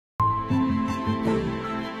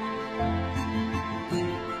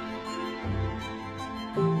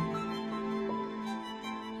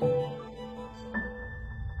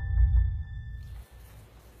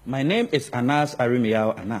My name is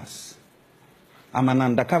Aremeyaw Anas. I'm an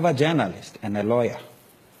undercover journalist and a lawyer.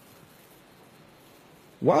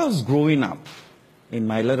 Whilst growing up in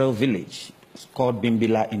my little village, it's called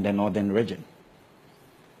Bimbilla in the northern region,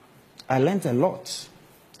 I learned a lot.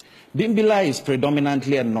 Bimbilla is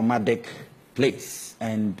predominantly a nomadic place,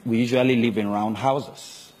 and we usually live in round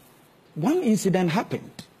houses. One incident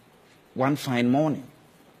happened one fine morning.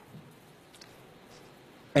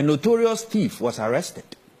 A notorious thief was arrested.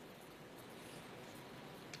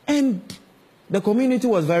 And the community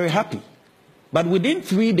was very happy. But within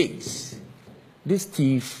 3 days, this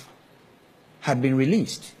thief had been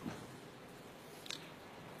released.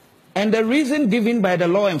 And the reason given by the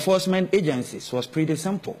law enforcement agencies was pretty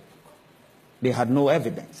simple. They had no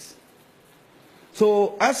evidence.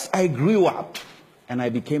 So as I grew up and I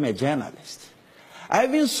became a journalist, I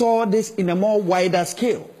even saw this in a more wider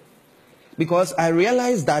scale, because I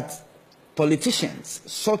realized that politicians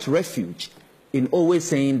sought refuge in always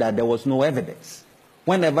saying that there was no evidence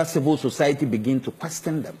whenever civil society began to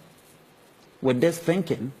question them. With this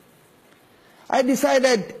thinking, I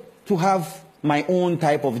decided to have my own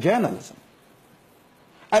type of journalism.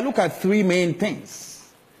 I look at three main things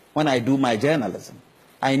when I do my journalism.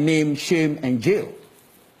 I name, shame, and jail.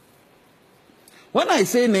 When I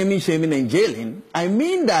say naming, shaming, and jailing, I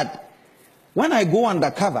mean that when I go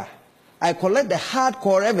undercover, I collect the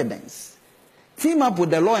hardcore evidence, team up with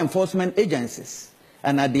the law enforcement agencies,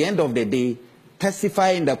 and at the end of the day, testify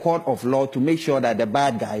in the court of law to make sure that the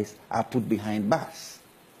bad guys are put behind bars.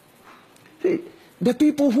 See, the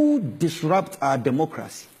people who disrupt our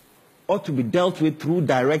democracy ought to be dealt with through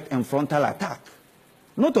direct and frontal attack,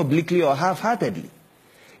 not obliquely or half-heartedly.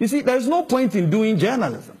 You see, there's no point in doing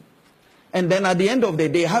journalism and then at the end of the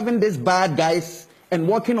day having these bad guys and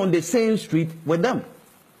walking on the same street with them.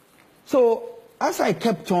 So as I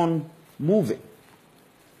kept on moving,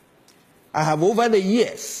 I have over the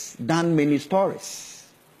years done many stories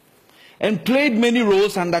and played many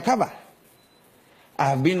roles undercover. I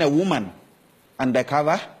have been a woman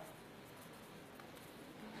undercover.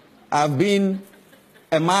 I've been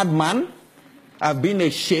a madman. I've been a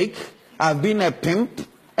sheikh. I've been a pimp,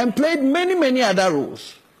 and played many, many other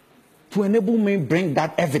roles to enable me bring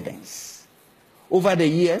that evidence. Over the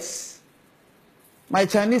years, my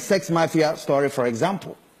Chinese sex mafia story, for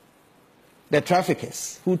example, the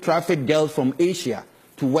traffickers who trafficked girls from Asia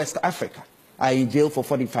to West Africa are in jail for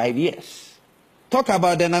 45 years. Talk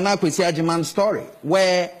about the Nana Kwesi Agyeman story,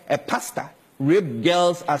 where a pastor raped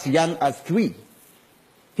girls as young as 3.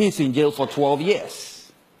 He's in jail for 12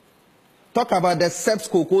 years. Talk about the Seps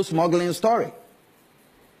cocoa smuggling story.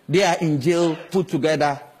 They are in jail put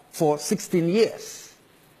together for 16 years.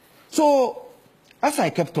 So, as I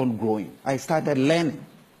kept on growing, I started learning.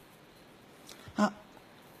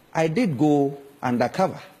 I did go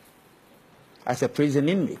undercover as a prison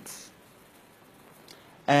inmate.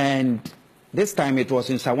 And this time it was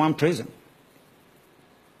in Sawan prison.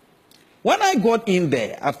 When I got in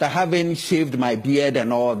there, after having shaved my beard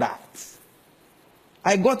and all that,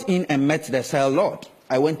 I got in and met the cell lord.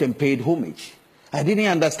 I went and paid homage. I didn't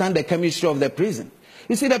understand the chemistry of the prison.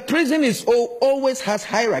 You see, the prison always has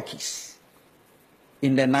hierarchies.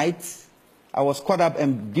 In the night, I was caught up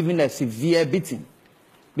and given a severe beating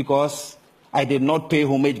because I did not pay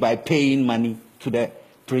homage by paying money to the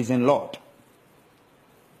prison lord.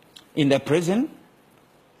 In the prison,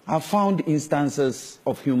 I found instances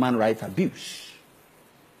of human rights abuse.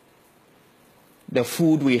 The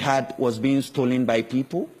food we had was being stolen by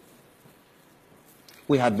people.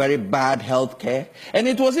 We had very bad health care. And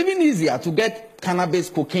it was even easier to get cannabis,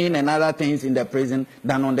 cocaine, and other things in the prison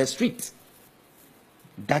than on the street.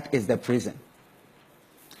 That is the prison.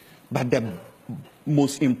 But the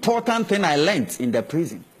most important thing I learned in the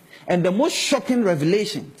prison, and the most shocking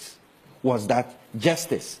revelations, was that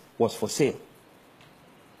justice was for sale.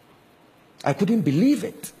 I couldn't believe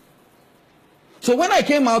it. So when I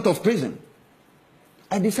came out of prison,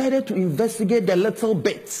 I decided to investigate the little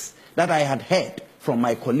bits that I had heard from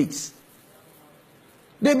my colleagues.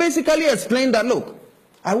 They basically explained that, look,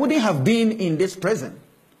 I wouldn't have been in this prison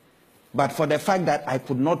but for the fact that I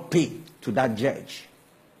could not pay to that judge.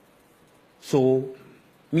 So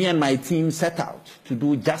me and my team set out to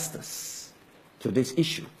do justice to this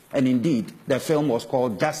issue. And indeed, the film was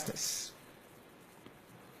called Justice.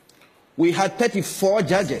 We had 34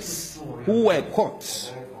 judges who were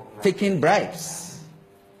caught taking bribes.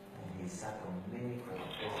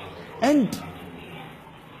 And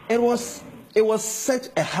it was such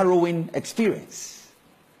a harrowing experience.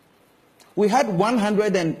 We had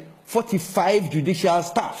 145 judicial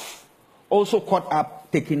staff also caught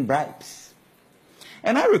up taking bribes.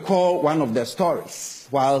 And I recall one of the stories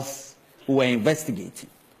whilst we were investigating.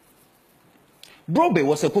 Brobe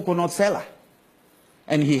was a coconut seller,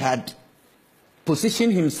 and he had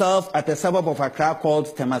positioned himself at a suburb of Accra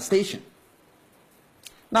called Tema Station.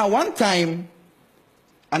 Now, one time,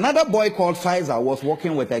 another boy called Faisal was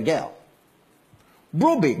walking with a girl.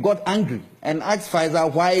 Brobe got angry and asked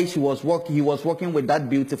Faisal why he was walking with that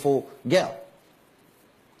beautiful girl.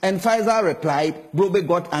 And Faisal replied, Brobe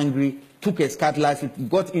got angry, took his cutlass,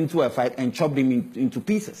 got into a fight and chopped him into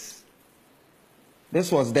pieces. This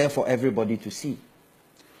was there for everybody to see.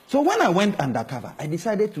 So when I went undercover, I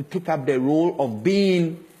decided to take up the role of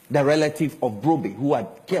being the relative of Brobe who had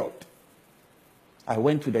killed. I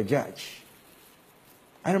went to the judge.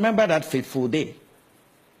 I remember that fateful day.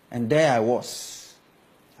 And there I was.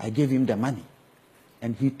 I gave him the money.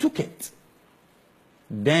 And he took it.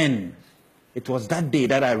 Then it was that day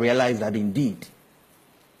that I realized that indeed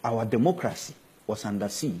our democracy was under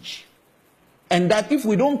siege. And that if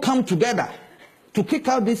we don't come together to kick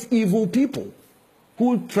out these evil people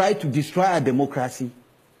who try to destroy our democracy,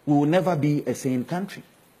 we will never be a sane country.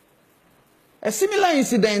 A similar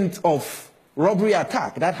incident of robbery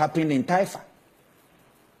attack that happened in Taifa.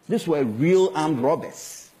 These were real armed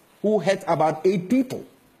robbers who hurt about 8 people.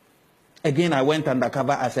 Again, I went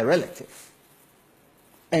undercover as a relative.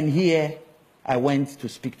 And here I went to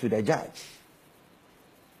speak to the judge.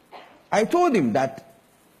 I told him that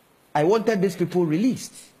I wanted these people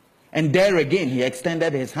released. And there again, he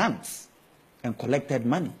extended his hands and collected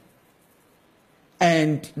money.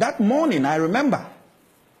 And that morning, I remember,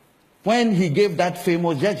 when he gave that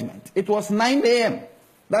famous judgment, it was 9 a.m.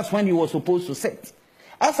 That's when he was supposed to sit.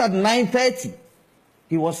 As at 9:30,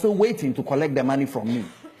 he was still waiting to collect the money from me.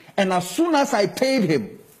 And as soon as I paid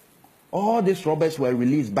him, all these robbers were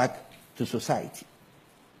released back to society.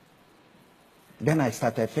 Then I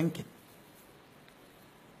started thinking.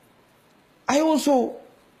 I also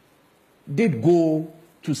did go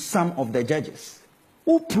to some of the judges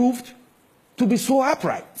who proved to be so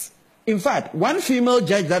upright. In fact, one female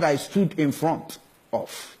judge that I stood in front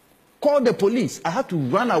of called the police. I had to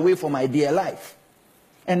run away for my dear life.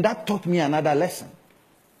 And that taught me another lesson.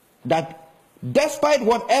 That despite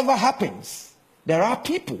whatever happens, there are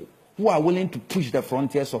people who are willing to push the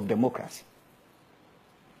frontiers of democracy.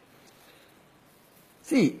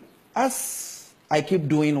 See, as I keep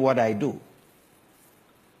doing what I do,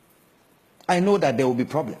 I know that there will be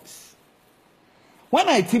problems. When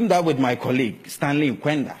I teamed up with my colleague, Stanley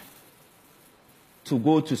Nkwenda, to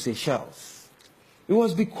go to Seychelles, it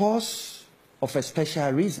was because of a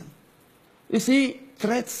special reason. You see,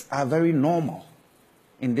 threats are very normal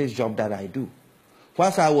in this job that I do.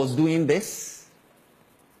 Whilst I was doing this,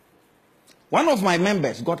 one of my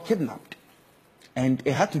members got kidnapped, and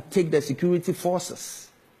it had to take the security forces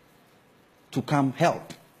to come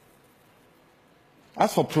help.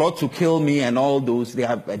 As for plot to kill me and all those, they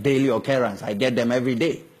have a daily occurrence. I get them every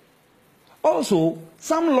day. Also,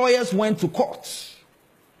 some lawyers went to court,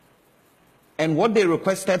 and what they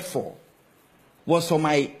requested for was for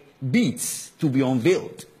my beads to be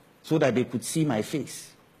unveiled so that they could see my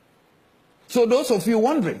face. So those of you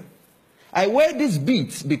wondering, I wear these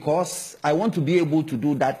beads because I want to be able to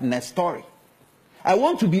do that next story. I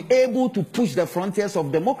want to be able to push the frontiers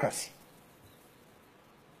of democracy.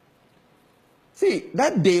 See,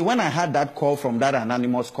 that day when I had that call from that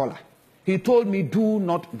anonymous caller, he told me, do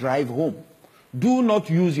not drive home. Do not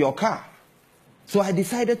use your car. So I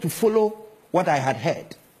decided to follow what I had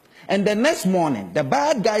heard. And the next morning, the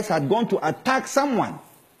bad guys had gone to attack someone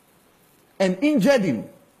and injured him.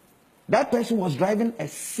 That person was driving a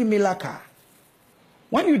similar car.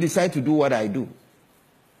 When you decide to do what I do,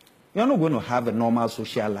 you're not going to have a normal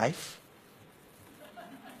social life.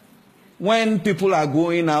 When people are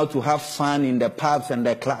going out to have fun in the pubs and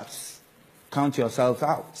the clubs, count yourself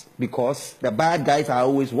out, because the bad guys are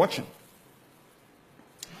always watching.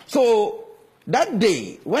 So that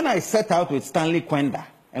day, when I set out with Stanley Nkwenda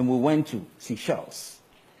and we went to Seychelles,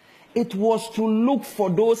 it was to look for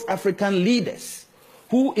those African leaders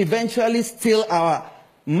who eventually steal our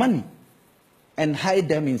money and hide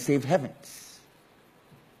them in safe havens.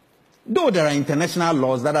 Though there are international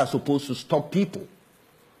laws that are supposed to stop people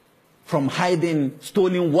from hiding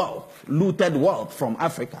stolen wealth, looted wealth from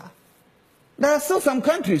Africa, there are still some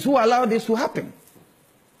countries who allow this to happen.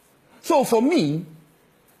 So for me,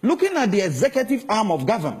 looking at the executive arm of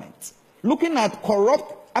government, looking at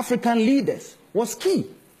corrupt African leaders was key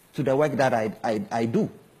to the work that I do.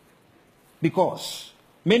 Because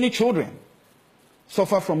many children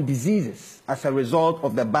suffer from diseases as a result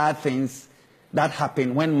of the bad things that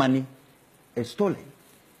happen when money is stolen.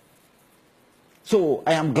 So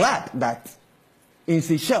I am glad that in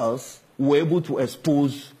Seychelles, we were able to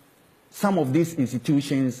expose some of these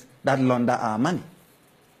institutions that launder our money.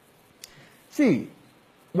 See,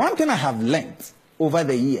 one thing I have learned over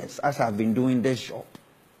the years as I've been doing this job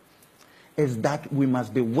is that we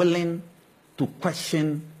must be willing to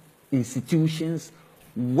question institutions,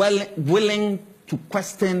 willing to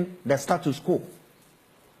question the status quo.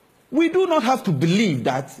 We do not have to believe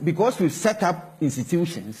that because we've set up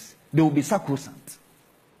institutions, they will be sacrosanct.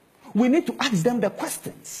 We need to ask them the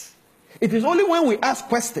questions. It is only when we ask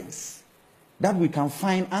questions that we can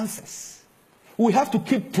find answers. We have to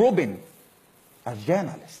keep probing as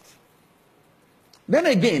journalists. Then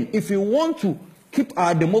again, if we want to keep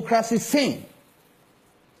our democracy sane,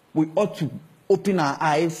 we ought to open our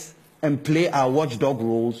eyes and play our watchdog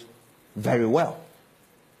roles very well.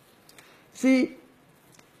 See,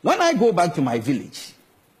 when I go back to my village,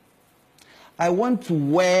 I want to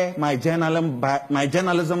wear my journalism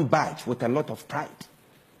badge with a lot of pride.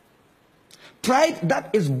 Pride that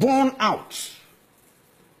is born out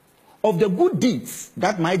of the good deeds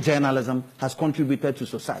that my journalism has contributed to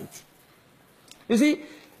society. You see,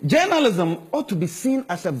 journalism ought to be seen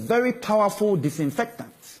as a very powerful disinfectant.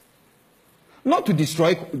 Not to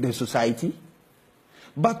destroy the society,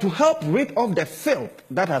 but to help rid of the filth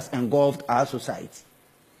that has engulfed our society.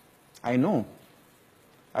 I know,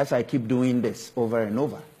 as I keep doing this over and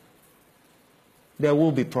over, there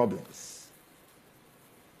will be problems.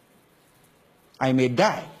 I may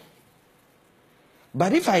die.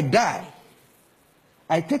 But if I die,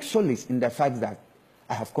 I take solace in the fact that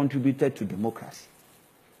I have contributed to democracy.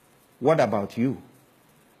 What about you?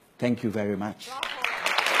 Thank you very much.